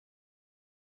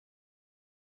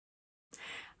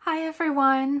Hi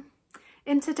everyone!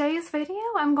 In today's video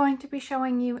I'm going to be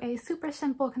showing you a super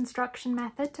simple construction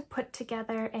method to put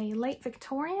together a late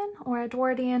Victorian or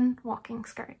Edwardian walking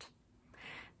skirt.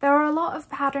 There are a lot of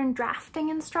pattern drafting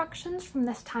instructions from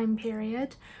this time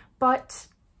period, but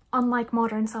unlike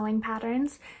modern sewing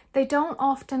patterns, they don't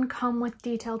often come with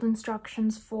detailed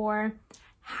instructions for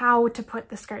how to put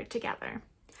the skirt together.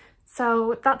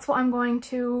 So that's what I'm going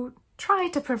to try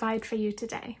to provide for you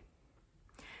today.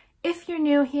 If you're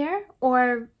new here,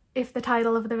 or if the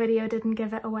title of the video didn't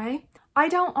give it away, I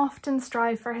don't often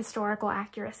strive for historical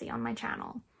accuracy on my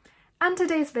channel, and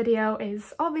today's video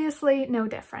is obviously no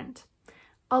different.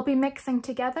 I'll be mixing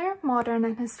together modern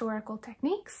and historical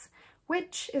techniques,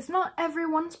 which is not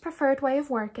everyone's preferred way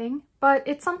of working, but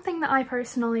it's something that I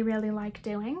personally really like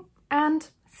doing, and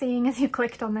seeing as you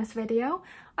clicked on this video,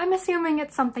 I'm assuming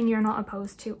it's something you're not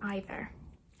opposed to either.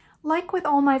 Like with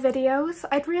all my videos,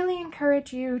 I'd really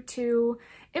encourage you to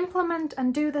implement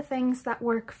and do the things that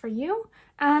work for you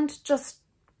and just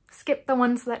skip the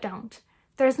ones that don't.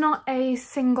 There's not a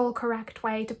single correct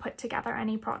way to put together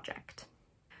any project.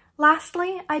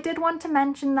 Lastly, I did want to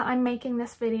mention that I'm making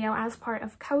this video as part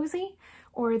of COSY,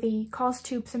 or the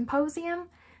CosTube Symposium,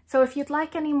 so if you'd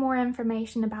like any more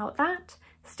information about that,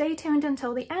 stay tuned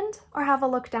until the end or have a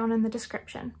look down in the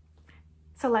description.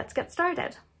 So let's get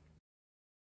started.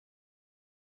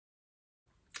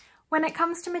 When it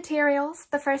comes to materials,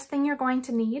 the first thing you're going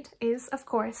to need is, of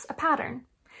course, a pattern.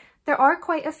 There are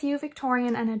quite a few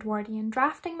Victorian and Edwardian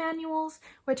drafting manuals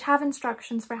which have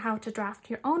instructions for how to draft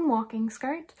your own walking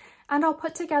skirt, and I'll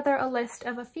put together a list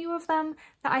of a few of them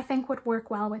that I think would work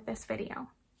well with this video.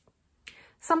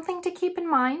 Something to keep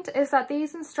in mind is that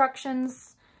these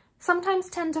instructions sometimes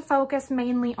tend to focus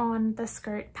mainly on the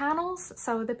skirt panels,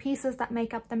 so the pieces that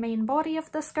make up the main body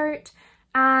of the skirt,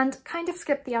 and kind of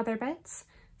skip the other bits.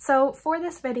 So for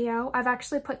this video, I've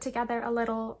actually put together a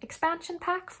little expansion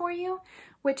pack for you,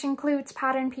 which includes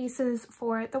pattern pieces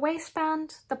for the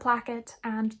waistband, the placket,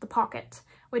 and the pocket,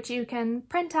 which you can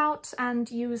print out and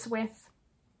use with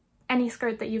any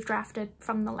skirt that you've drafted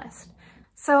from the list.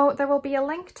 So there will be a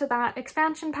link to that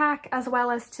expansion pack as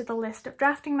well as to the list of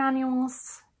drafting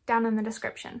manuals down in the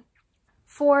description.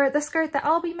 For the skirt that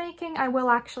I'll be making, I will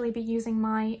actually be using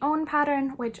my own pattern,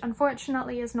 which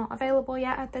unfortunately is not available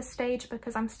yet at this stage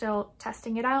because I'm still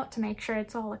testing it out to make sure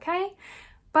it's all okay.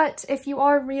 But if you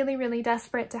are really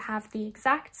desperate to have the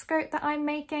exact skirt that I'm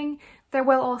making, there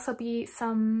will also be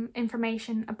some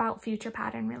information about future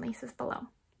pattern releases below.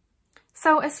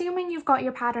 So assuming you've got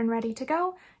your pattern ready to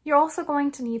go, you're also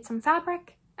going to need some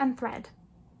fabric and thread.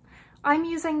 I'm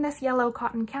using this yellow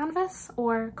cotton canvas,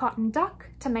 or cotton duck,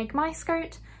 to make my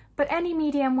skirt, but any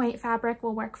medium weight fabric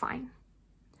will work fine.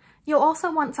 You'll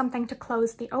also want something to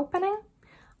close the opening.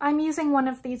 I'm using one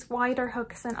of these wider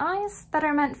hooks and eyes that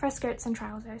are meant for skirts and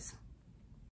trousers.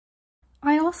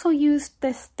 I also used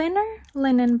this thinner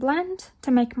linen blend to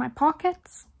make my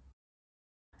pockets,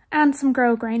 and some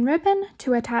grosgrain ribbon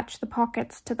to attach the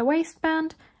pockets to the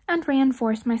waistband and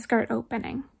reinforce my skirt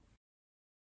opening.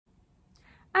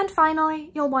 And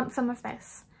finally, you'll want some of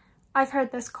this. I've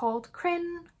heard this called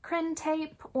crin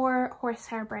tape, or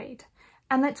horsehair braid,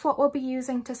 and that's what we'll be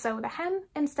using to sew the hem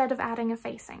instead of adding a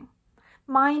facing.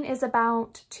 Mine is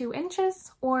about 2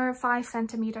 inches or 5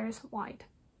 centimeters wide.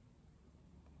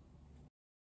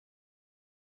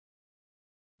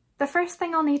 The first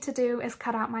thing I'll need to do is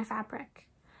cut out my fabric.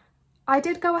 I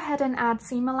did go ahead and add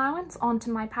seam allowance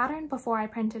onto my pattern before I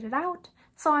printed it out,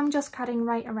 so I'm just cutting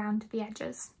right around the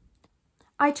edges.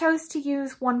 I chose to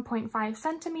use 1.5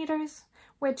 centimeters,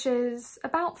 which is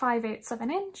about 5/8 of an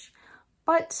inch,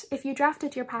 but if you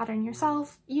drafted your pattern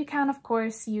yourself, you can of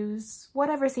course use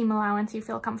whatever seam allowance you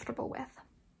feel comfortable with.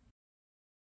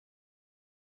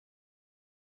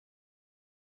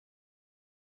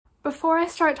 Before I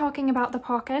start talking about the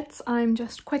pockets, I'm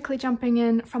just quickly jumping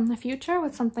in from the future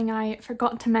with something I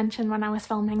forgot to mention when I was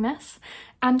filming this,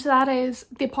 and that is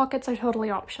the pockets are totally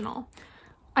optional.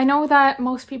 I know that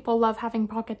most people love having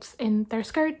pockets in their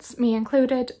skirts, me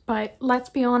included, but let's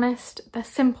be honest, the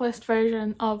simplest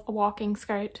version of a walking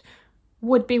skirt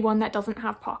would be one that doesn't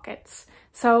have pockets.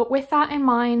 So with that in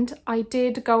mind, I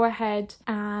did go ahead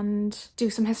and do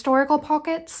some historical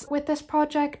pockets with this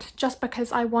project just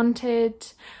because I wanted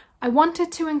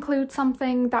to include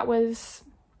something that was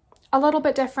a little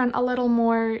bit different, a little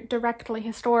more directly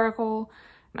historical,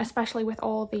 especially with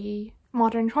all the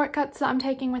modern shortcuts that I'm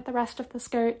taking with the rest of the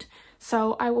skirt.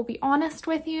 So I will be honest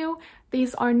with you,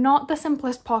 these are not the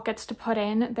simplest pockets to put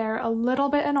in. They're a little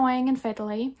bit annoying and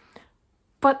fiddly,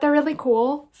 but they're really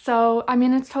cool. So I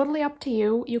mean, it's totally up to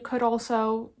you. You could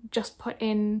also just put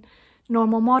in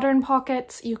normal modern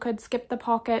pockets. You could skip the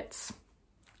pockets,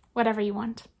 whatever you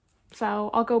want. So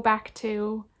I'll go back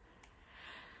to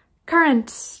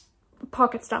current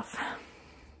pocket stuff.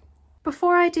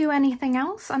 Before I do anything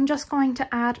else, I'm just going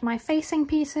to add my facing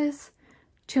pieces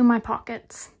to my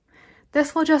pockets.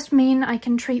 This will just mean I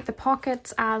can treat the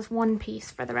pockets as one piece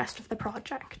for the rest of the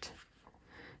project.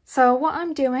 So what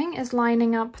I'm doing is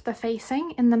lining up the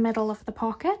facing in the middle of the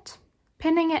pocket,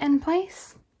 pinning it in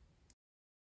place,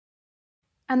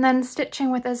 and then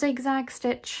stitching with a zigzag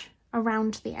stitch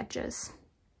around the edges.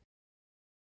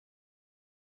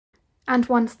 And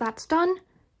once that's done,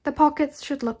 the pockets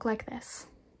should look like this.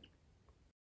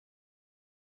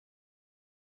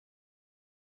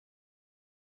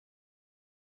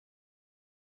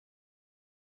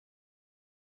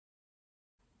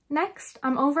 Next,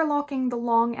 I'm overlocking the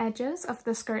long edges of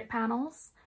the skirt panels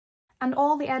and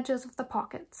all the edges of the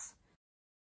pockets.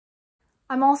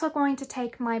 I'm also going to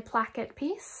take my placket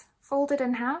piece, fold it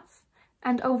in half,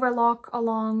 and overlock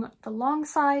along the long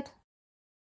side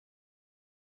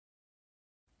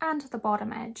and the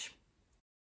bottom edge.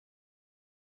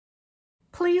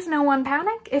 Please no one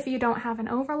panic if you don't have an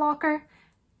overlocker.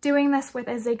 Doing this with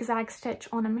a zigzag stitch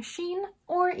on a machine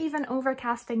or even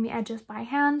overcasting the edges by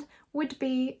hand would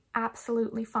be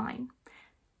absolutely fine.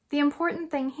 The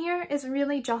important thing here is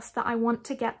really just that I want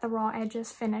to get the raw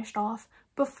edges finished off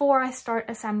before I start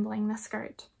assembling the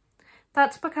skirt.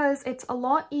 That's because it's a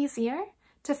lot easier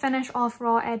to finish off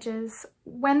raw edges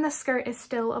when the skirt is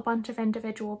still a bunch of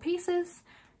individual pieces,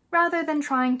 rather than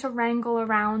trying to wrangle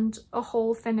around a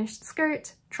whole finished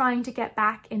skirt, trying to get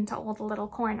back into all the little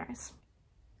corners.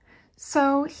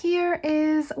 So here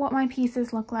is what my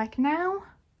pieces look like now.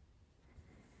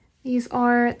 These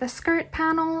are the skirt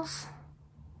panels,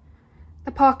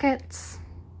 the pockets,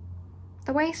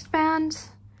 the waistband,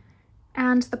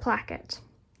 and the placket.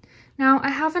 Now I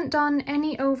haven't done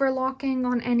any overlocking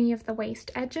on any of the waist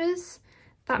edges.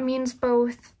 That means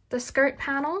both the skirt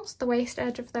panels, the waist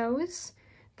edge of those,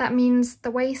 that means the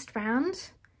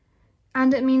waistband,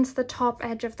 and it means the top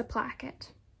edge of the placket.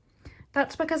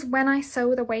 That's because when I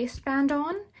sew the waistband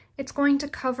on, it's going to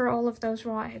cover all of those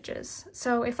raw edges.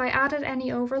 So if I added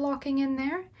any overlocking in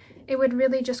there, it would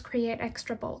really just create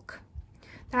extra bulk.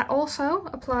 That also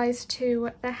applies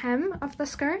to the hem of the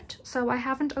skirt, so I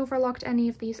haven't overlocked any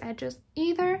of these edges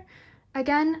either.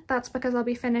 Again, that's because I'll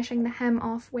be finishing the hem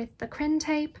off with the crin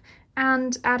tape,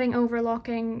 and adding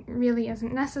overlocking really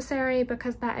isn't necessary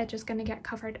because that edge is going to get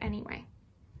covered anyway.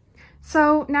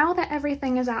 So now that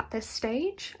everything is at this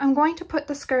stage, I'm going to put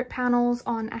the skirt panels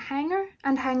on a hanger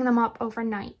and hang them up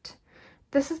overnight.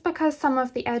 This is because some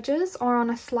of the edges are on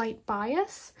a slight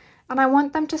bias, and I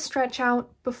want them to stretch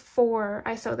out before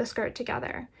I sew the skirt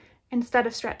together, instead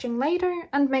of stretching later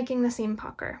and making the seam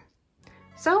pucker.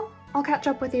 So I'll catch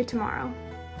up with you tomorrow.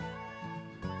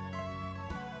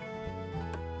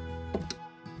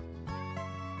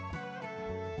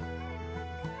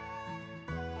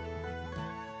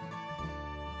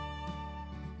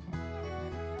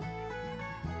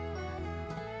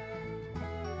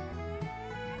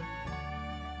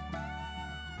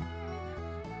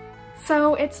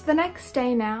 So it's the next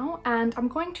day now, and I'm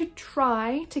going to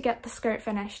try to get the skirt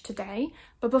finished today,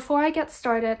 but before I get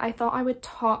started I thought I would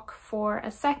talk for a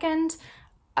second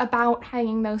about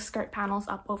hanging those skirt panels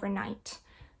up overnight.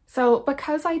 So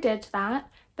because I did that,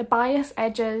 the bias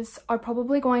edges are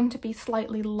probably going to be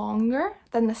slightly longer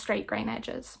than the straight grain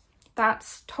edges.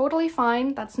 That's totally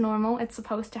fine, that's normal, it's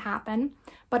supposed to happen,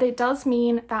 but it does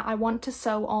mean that I want to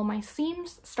sew all my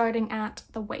seams starting at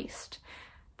the waist.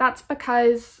 That's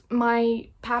because my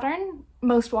pattern,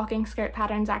 most walking skirt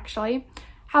patterns actually,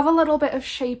 have a little bit of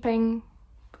shaping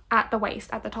at the waist,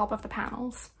 at the top of the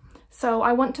panels. So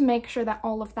I want to make sure that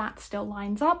all of that still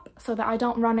lines up so that I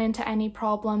don't run into any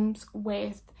problems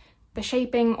with the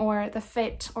shaping or the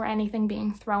fit or anything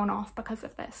being thrown off because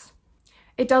of this.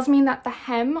 It does mean that the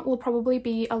hem will probably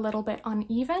be a little bit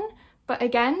uneven, but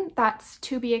again, that's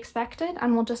to be expected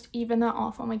and we'll just even that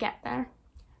off when we get there.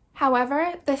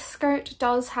 However, this skirt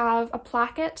does have a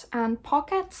placket and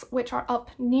pockets which are up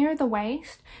near the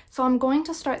waist, so I'm going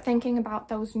to start thinking about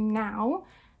those now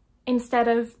instead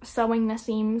of sewing the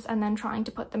seams and then trying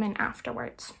to put them in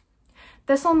afterwards.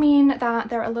 This will mean that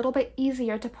they're a little bit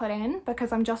easier to put in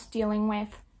because I'm just dealing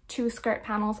with 2 skirt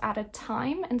panels at a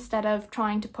time instead of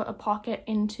trying to put a pocket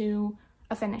into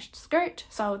a finished skirt,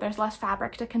 so there's less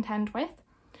fabric to contend with.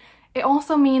 It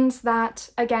also means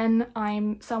that, again,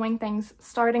 I'm sewing things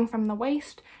starting from the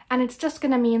waist, and it's just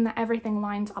going to mean that everything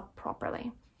lines up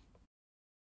properly.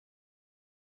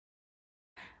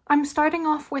 I'm starting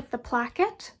off with the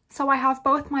placket, so I have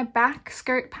both my back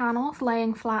skirt panels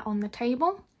laying flat on the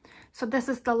table. So this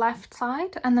is the left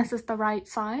side and this is the right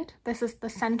side. This is the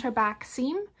center back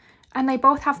seam, and they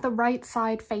both have the right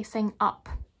side facing up.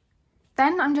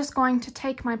 Then I'm just going to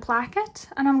take my placket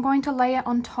and I'm going to lay it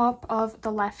on top of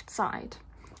the left side.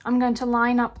 I'm going to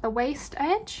line up the waist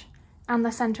edge and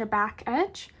the center back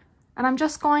edge, and I'm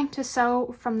just going to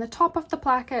sew from the top of the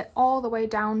placket all the way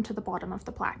down to the bottom of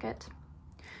the placket.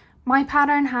 My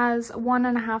pattern has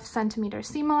 1.5 centimeter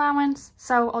seam allowance,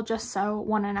 so I'll just sew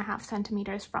 1.5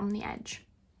 centimeters from the edge.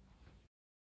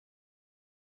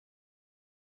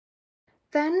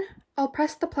 Then I'll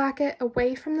press the placket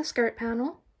away from the skirt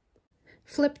panel,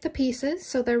 flip the pieces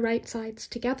so they're right sides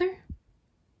together,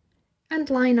 and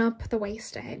line up the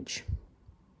waist edge.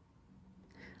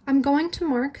 I'm going to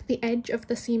mark the edge of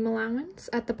the seam allowance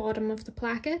at the bottom of the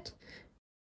placket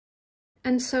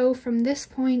and sew from this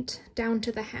point down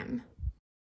to the hem.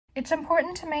 It's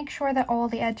important to make sure that all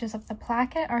the edges of the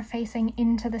placket are facing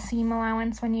into the seam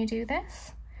allowance when you do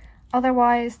this.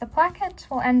 Otherwise, the placket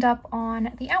will end up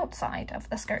on the outside of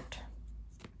the skirt.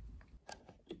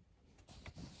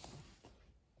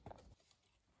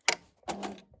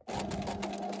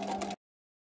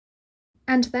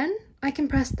 And then I can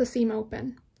press the seam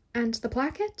open, and the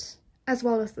placket, as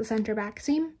well as the center back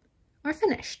seam, are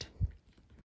finished.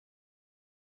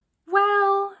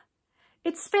 Well,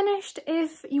 it's finished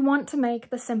if you want to make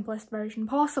the simplest version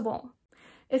possible.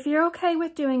 If you're okay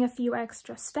with doing a few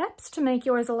extra steps to make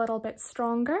yours a little bit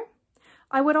stronger,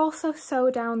 I would also sew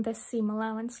down this seam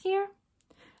allowance here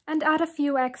and add a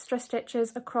few extra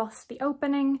stitches across the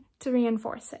opening to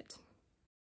reinforce it.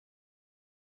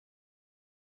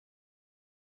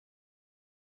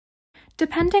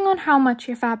 Depending on how much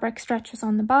your fabric stretches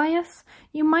on the bias,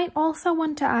 you might also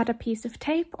want to add a piece of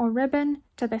tape or ribbon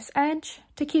to this edge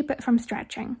to keep it from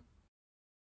stretching.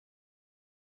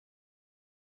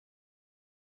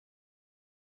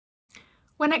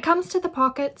 When it comes to the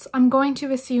pockets, I'm going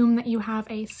to assume that you have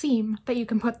a seam that you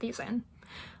can put these in.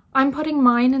 I'm putting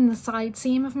mine in the side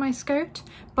seam of my skirt,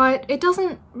 but it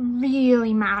doesn't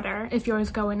really matter if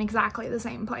yours go in exactly the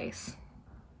same place.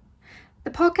 The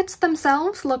pockets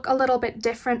themselves look a little bit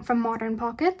different from modern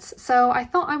pockets, so I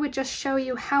thought I would just show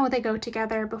you how they go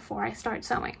together before I start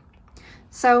sewing.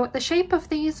 So the shape of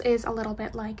these is a little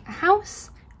bit like a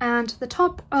house, and the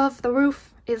top of the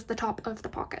roof is the top of the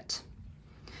pocket.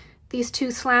 These two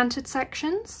slanted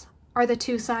sections are the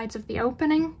two sides of the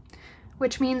opening,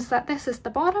 which means that this is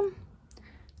the bottom,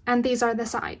 and these are the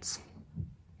sides.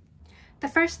 The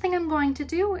first thing I'm going to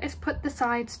do is put the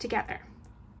sides together.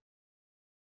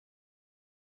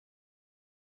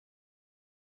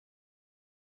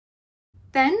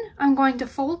 Then I'm going to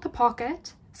fold the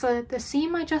pocket so that the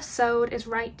seam I just sewed is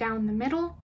right down the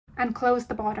middle and close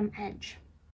the bottom edge.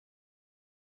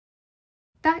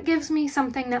 That gives me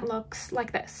something that looks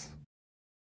like this.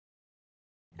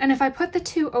 And if I put the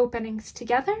two openings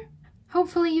together,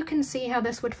 hopefully you can see how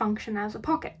this would function as a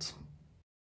pocket.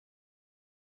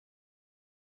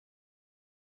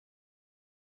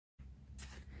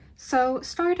 So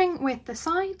starting with the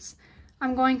sides,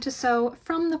 I'm going to sew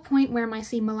from the point where my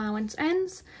seam allowance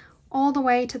ends all the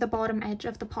way to the bottom edge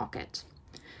of the pocket.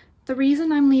 The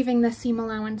reason I'm leaving the seam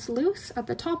allowance loose at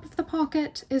the top of the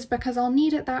pocket is because I'll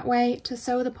need it that way to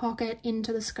sew the pocket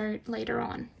into the skirt later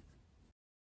on.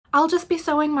 I'll just be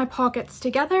sewing my pockets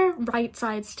together, right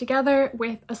sides together,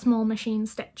 with a small machine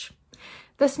stitch.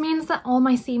 This means that all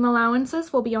my seam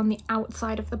allowances will be on the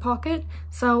outside of the pocket,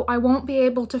 so I won't be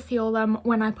able to feel them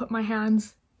when I put my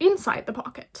hands inside the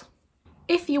pocket.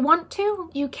 If you want to,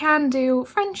 you can do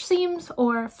French seams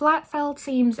or flat felled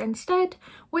seams instead,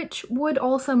 which would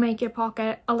also make your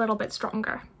pocket a little bit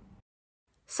stronger.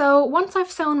 So once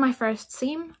I've sewn my first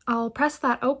seam, I'll press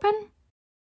that open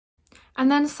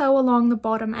and then sew along the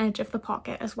bottom edge of the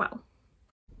pocket as well.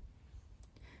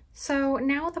 So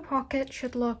now the pocket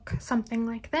should look something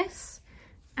like this,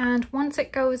 and once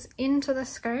it goes into the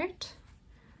skirt,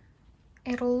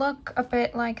 it'll look a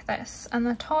bit like this, and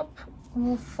the top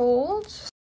will fold.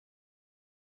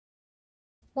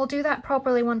 We'll do that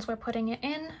properly once we're putting it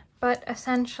in, but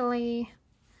essentially,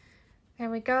 there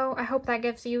we go. I hope that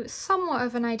gives you somewhat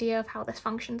of an idea of how this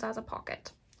functions as a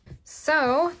pocket.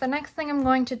 So the next thing I'm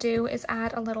going to do is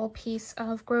add a little piece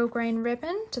of grosgrain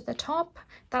ribbon to the top.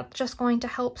 That's just going to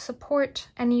help support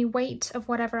any weight of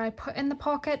whatever I put in the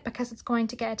pocket because it's going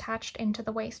to get attached into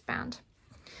the waistband.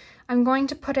 I'm going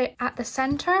to put it at the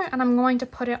center and I'm going to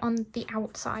put it on the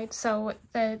outside, so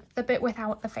the bit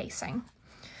without the facing.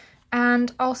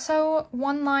 And also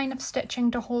one line of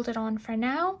stitching to hold it on for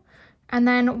now, and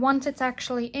then once it's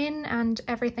actually in and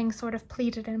everything's sort of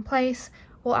pleated in place,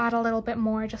 we'll add a little bit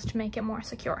more just to make it more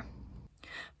secure.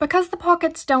 Because the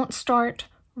pockets don't start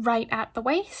right at the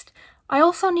waist, I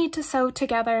also need to sew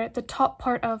together the top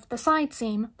part of the side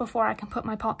seam before I can put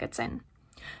my pockets in.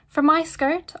 For my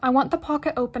skirt, I want the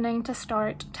pocket opening to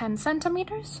start 10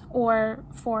 centimeters or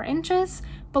 4 inches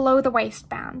below the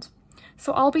waistband.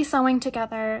 So I'll be sewing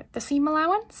together the seam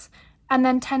allowance and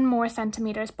then 10 more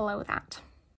centimeters below that.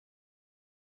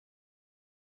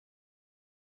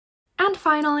 And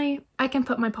finally, I can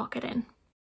put my pocket in.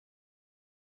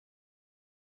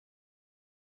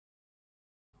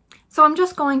 So I'm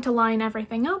just going to line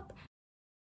everything up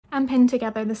and pin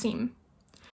together the seam.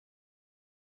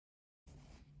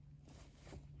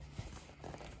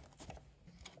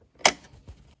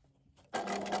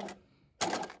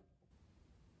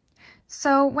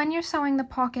 So when you're sewing the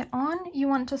pocket on, you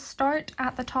want to start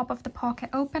at the top of the pocket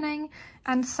opening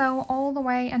and sew all the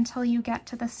way until you get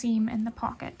to the seam in the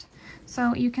pocket.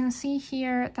 So you can see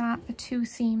here that the two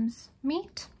seams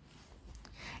meet.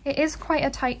 It is quite a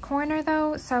tight corner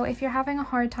though, so if you're having a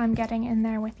hard time getting in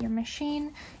there with your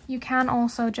machine, you can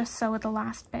also just sew the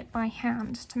last bit by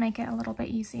hand to make it a little bit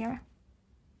easier.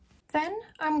 Then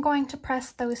I'm going to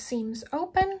press those seams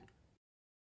open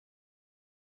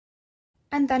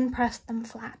and then press them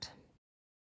flat.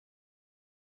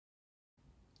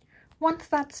 Once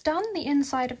that's done, the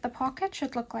inside of the pocket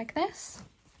should look like this.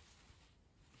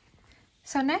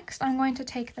 So next I'm going to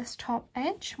take this top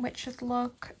edge, which should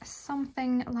look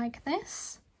something like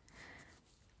this.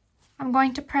 I'm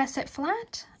going to press it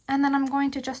flat, and then I'm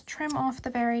going to just trim off the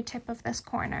very tip of this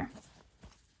corner.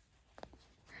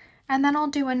 And then I'll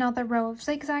do another row of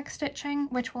zigzag stitching,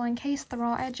 which will encase the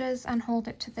raw edges and hold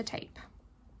it to the tape.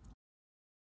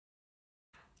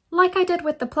 Like I did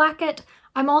with the placket,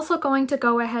 I'm also going to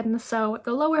go ahead and sew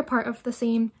the lower part of the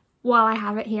seam while I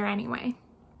have it here anyway.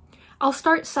 I'll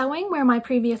start sewing where my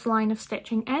previous line of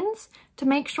stitching ends to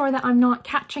make sure that I'm not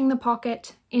catching the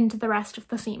pocket into the rest of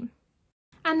the seam.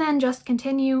 And then just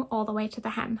continue all the way to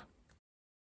the hem.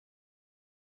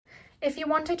 If you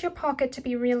wanted your pocket to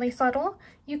be really subtle,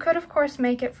 you could of course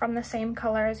make it from the same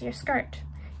colour as your skirt,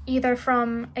 either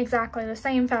from exactly the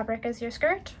same fabric as your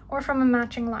skirt or from a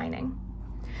matching lining.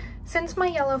 Since my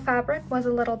yellow fabric was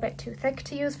a little bit too thick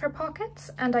to use for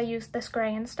pockets, and I used this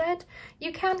grey instead,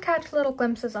 you can catch little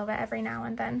glimpses of it every now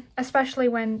and then, especially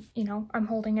when, I'm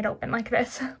holding it open like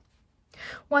this.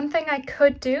 One thing I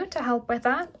could do to help with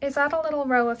that is add a little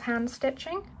row of hand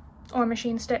stitching, or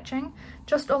machine stitching,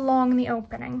 just along the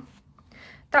opening.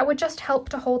 That would just help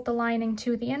to hold the lining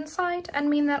to the inside and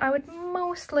mean that I would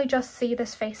mostly just see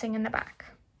this facing in the back.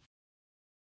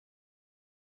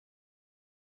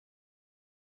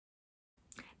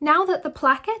 Now that the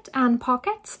placket and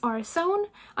pockets are sewn,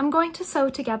 I'm going to sew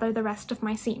together the rest of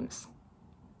my seams.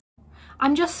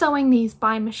 I'm just sewing these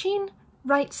by machine,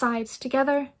 right sides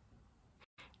together,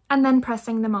 and then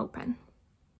pressing them open.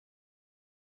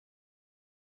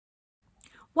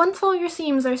 Once all your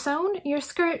seams are sewn, your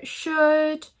skirt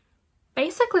should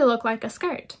basically look like a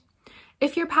skirt.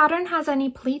 If your pattern has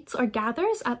any pleats or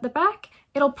gathers at the back,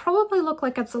 it'll probably look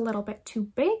like it's a little bit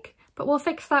too big, but we'll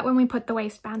fix that when we put the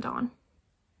waistband on.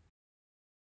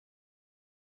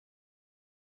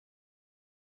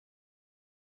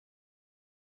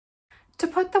 To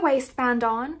put the waistband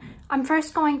on, I'm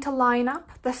first going to line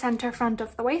up the center front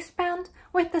of the waistband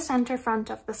with the center front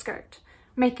of the skirt,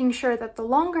 making sure that the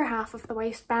longer half of the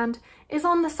waistband is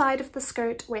on the side of the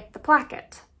skirt with the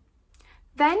placket.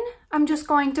 Then I'm just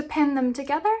going to pin them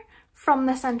together from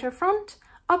the center front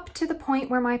up to the point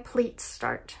where my pleats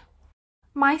start.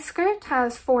 My skirt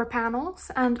has 4 panels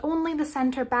and only the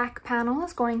center back panel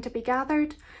is going to be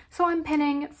gathered, so I'm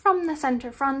pinning from the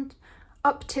center front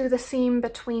up to the seam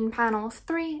between panels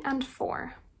 3 and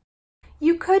 4.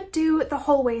 You could do the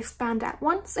whole waistband at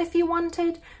once if you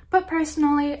wanted, but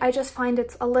personally I just find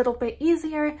it's a little bit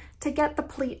easier to get the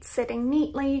pleats sitting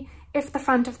neatly if the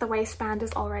front of the waistband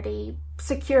is already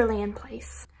securely in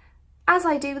place. As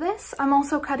I do this, I'm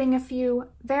also cutting a few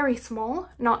very small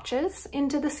notches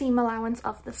into the seam allowance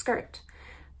of the skirt.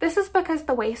 This is because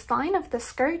the waistline of the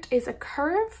skirt is a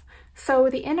curve, so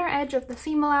the inner edge of the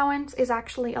seam allowance is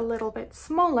actually a little bit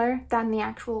smaller than the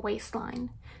actual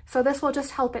waistline. So this will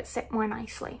just help it sit more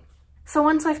nicely. So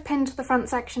once I've pinned the front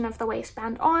section of the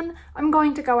waistband on, I'm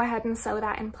going to go ahead and sew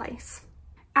that in place.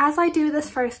 As I do this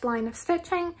first line of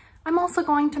stitching, I'm also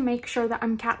going to make sure that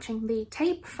I'm catching the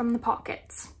tape from the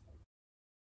pockets.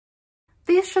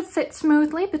 These should sit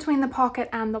smoothly between the pocket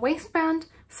and the waistband,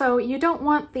 so you don't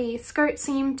want the skirt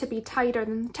seam to be tighter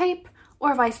than the tape,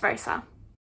 or vice versa.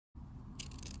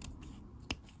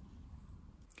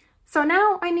 So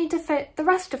now I need to fit the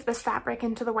rest of this fabric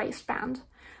into the waistband.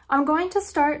 I'm going to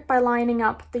start by lining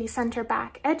up the center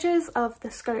back edges of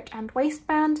the skirt and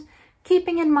waistband,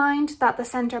 keeping in mind that the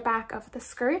center back of the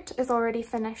skirt is already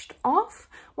finished off,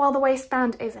 while the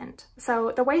waistband isn't.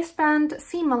 So the waistband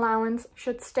seam allowance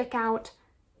should stick out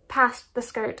past the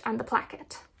skirt and the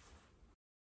placket.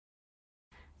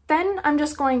 Then I'm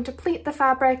just going to pleat the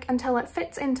fabric until it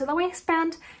fits into the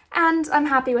waistband, and I'm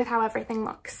happy with how everything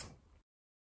looks.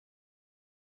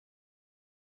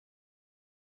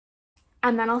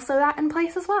 And then I'll sew that in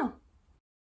place as well.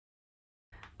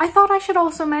 I thought I should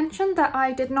also mention that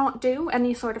I did not do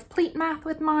any sort of pleat math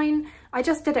with mine, I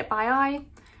just did it by eye.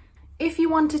 If you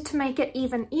wanted to make it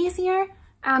even easier,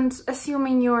 and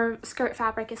assuming your skirt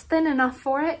fabric is thin enough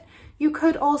for it, you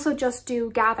could also just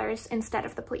do gathers instead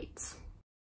of the pleats.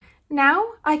 Now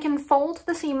I can fold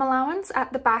the seam allowance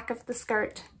at the back of the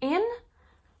skirt in,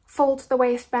 fold the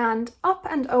waistband up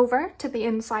and over to the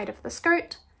inside of the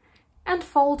skirt, and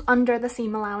fold under the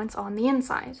seam allowance on the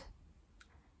inside.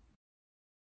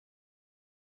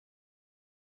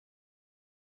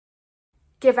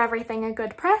 Give everything a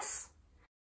good press,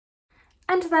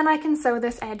 and then I can sew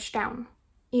this edge down,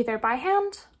 either by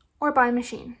hand or by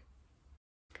machine.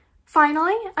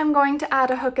 Finally, I'm going to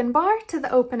add a hook and bar to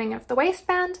the opening of the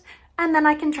waistband, and then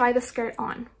I can try the skirt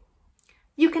on.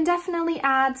 You can definitely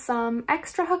add some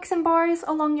extra hooks and bars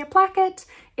along your placket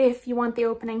if you want the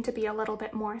opening to be a little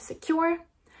bit more secure.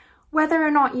 Whether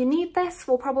or not you need this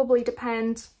will probably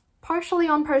depend partially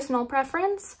on personal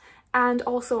preference and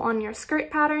also on your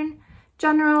skirt pattern.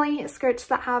 Generally, skirts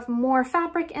that have more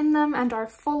fabric in them and are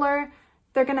fuller,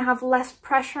 they're going to have less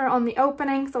pressure on the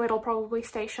opening, so it'll probably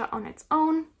stay shut on its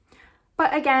own.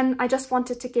 But again, I just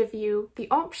wanted to give you the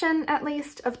option, at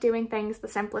least, of doing things the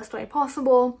simplest way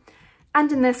possible.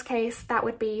 And in this case, that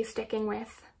would be sticking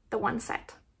with the one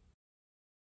set.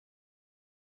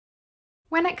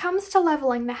 When it comes to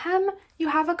leveling the hem, you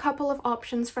have a couple of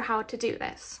options for how to do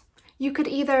this. You could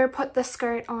either put the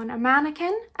skirt on a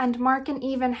mannequin and mark an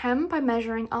even hem by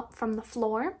measuring up from the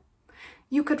floor.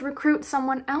 You could recruit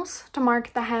someone else to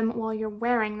mark the hem while you're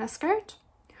wearing the skirt.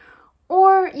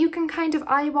 Or you can kind of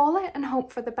eyeball it and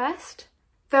hope for the best,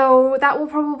 though that will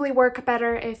probably work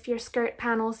better if your skirt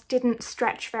panels didn't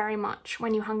stretch very much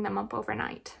when you hung them up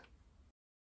overnight.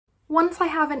 Once I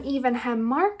have an even hem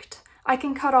marked, I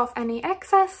can cut off any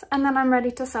excess and then I'm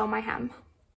ready to sew my hem.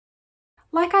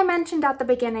 Like I mentioned at the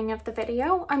beginning of the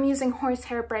video, I'm using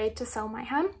horsehair braid to sew my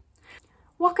hem.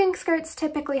 Walking skirts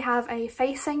typically have a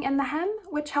facing in the hem,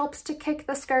 which helps to kick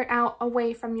the skirt out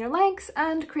away from your legs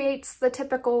and creates the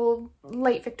typical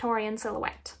late Victorian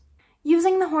silhouette.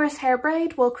 Using the horsehair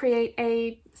braid will create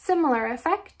a similar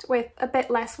effect with a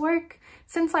bit less work,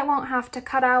 since I won't have to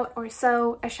cut out or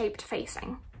sew a shaped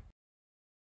facing.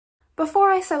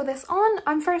 Before I sew this on,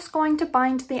 I'm first going to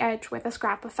bind the edge with a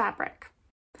scrap of fabric.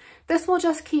 This will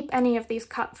just keep any of these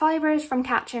cut fibres from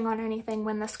catching on anything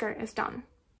when the skirt is done.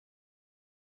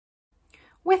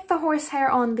 With the horsehair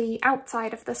on the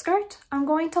outside of the skirt, I'm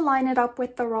going to line it up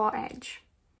with the raw edge.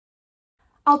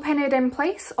 I'll pin it in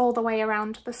place all the way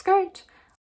around the skirt.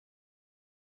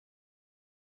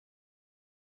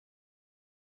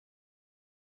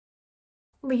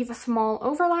 Leave a small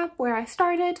overlap where I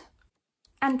started,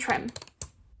 and trim.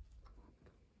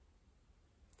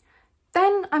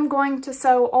 Then I'm going to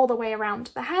sew all the way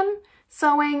around the hem,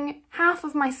 sewing half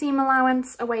of my seam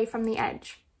allowance away from the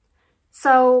edge.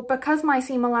 So because my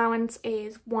seam allowance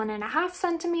is 1.5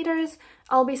 centimeters,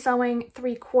 I'll be sewing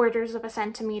 3/4 of a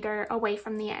centimeter away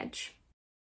from the edge.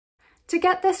 To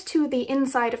get this to the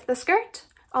inside of the skirt,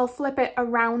 I'll flip it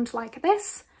around like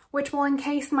this, which will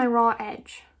encase my raw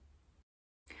edge.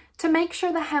 To make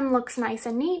sure the hem looks nice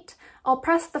and neat, I'll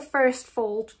press the first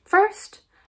fold first,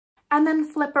 and then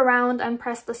flip around and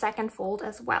press the second fold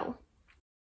as well.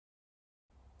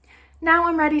 Now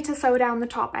I'm ready to sew down the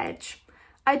top edge.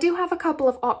 I do have a couple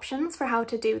of options for how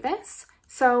to do this,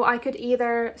 so I could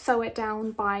either sew it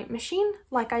down by machine,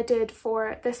 like I did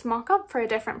for this mock-up for a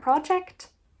different project.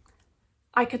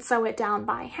 I could sew it down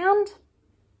by hand,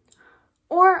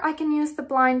 or I can use the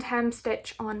blind hem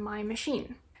stitch on my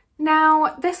machine.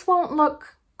 Now, this won't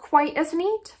look quite as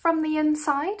neat from the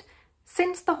inside.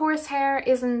 Since the horsehair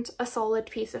isn't a solid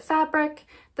piece of fabric,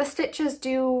 the stitches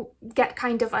do get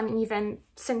kind of uneven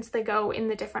since they go in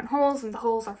the different holes and the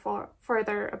holes are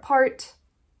further apart.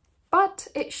 But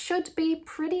it should be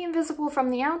pretty invisible from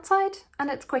the outside, and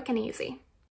it's quick and easy.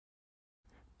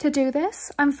 To do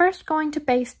this, I'm first going to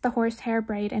baste the horsehair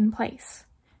braid in place.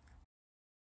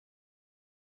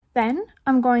 Then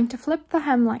I'm going to flip the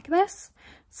hem like this,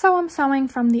 so I'm sewing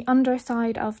from the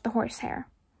underside of the horsehair.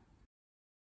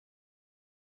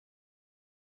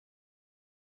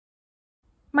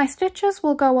 My stitches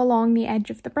will go along the edge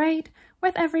of the braid,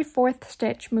 with every fourth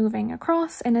stitch moving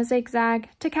across in a zigzag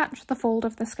to catch the fold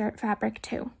of the skirt fabric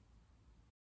too.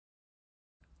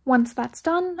 Once that's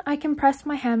done, I can press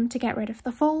my hem to get rid of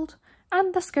the fold,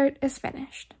 and the skirt is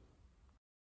finished.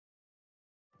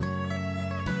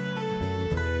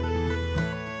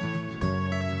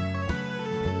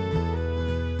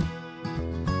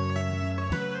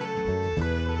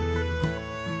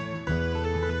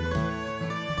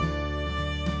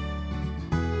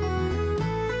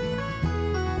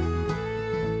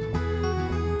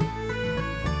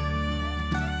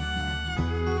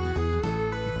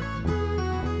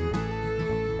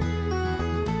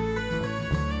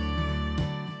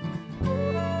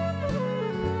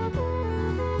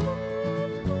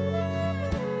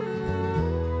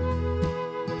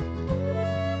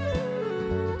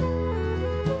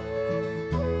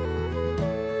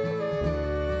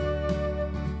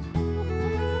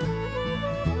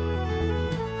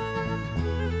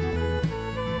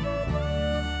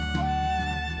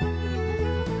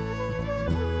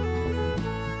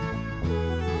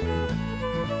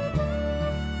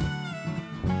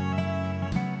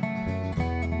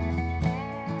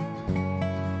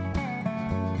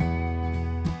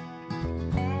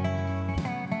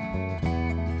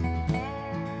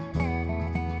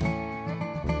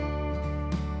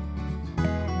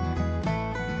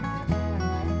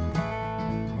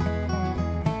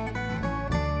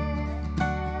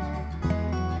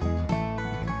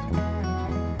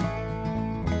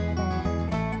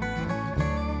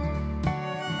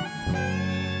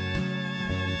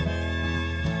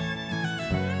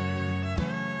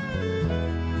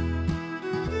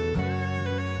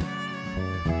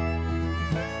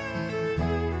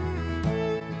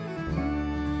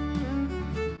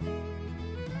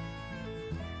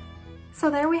 So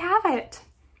there we have it.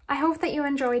 I hope that you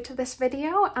enjoyed this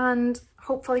video and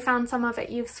hopefully found some of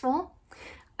it useful.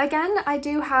 Again, I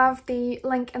do have the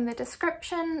link in the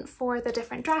description for the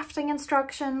different drafting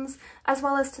instructions, as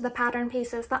well as to the pattern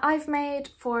pieces that I've made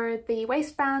for the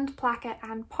waistband, placket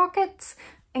and pockets,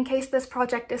 in case this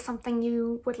project is something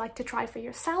you would like to try for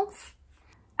yourself.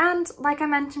 And like I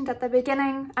mentioned at the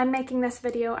beginning, I'm making this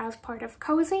video as part of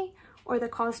COSY, or the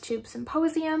CosTube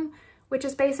Symposium, which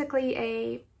is basically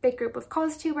a big group of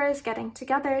CosTubers getting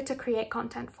together to create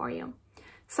content for you.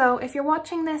 So if you're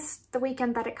watching this the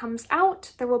weekend that it comes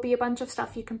out, there will be a bunch of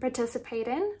stuff you can participate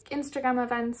in. Instagram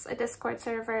events, a Discord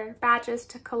server, badges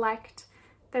to collect.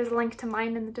 There's a link to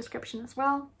mine in the description as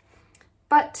well.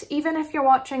 But even if you're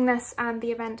watching this and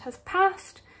the event has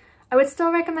passed, I would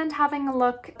still recommend having a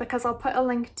look, because I'll put a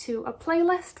link to a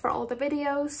playlist for all the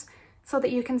videos so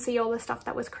that you can see all the stuff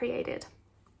that was created.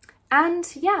 And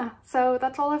yeah, so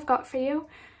that's all I've got for you.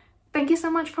 Thank you so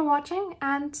much for watching,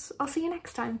 and I'll see you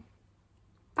next time.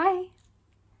 Bye!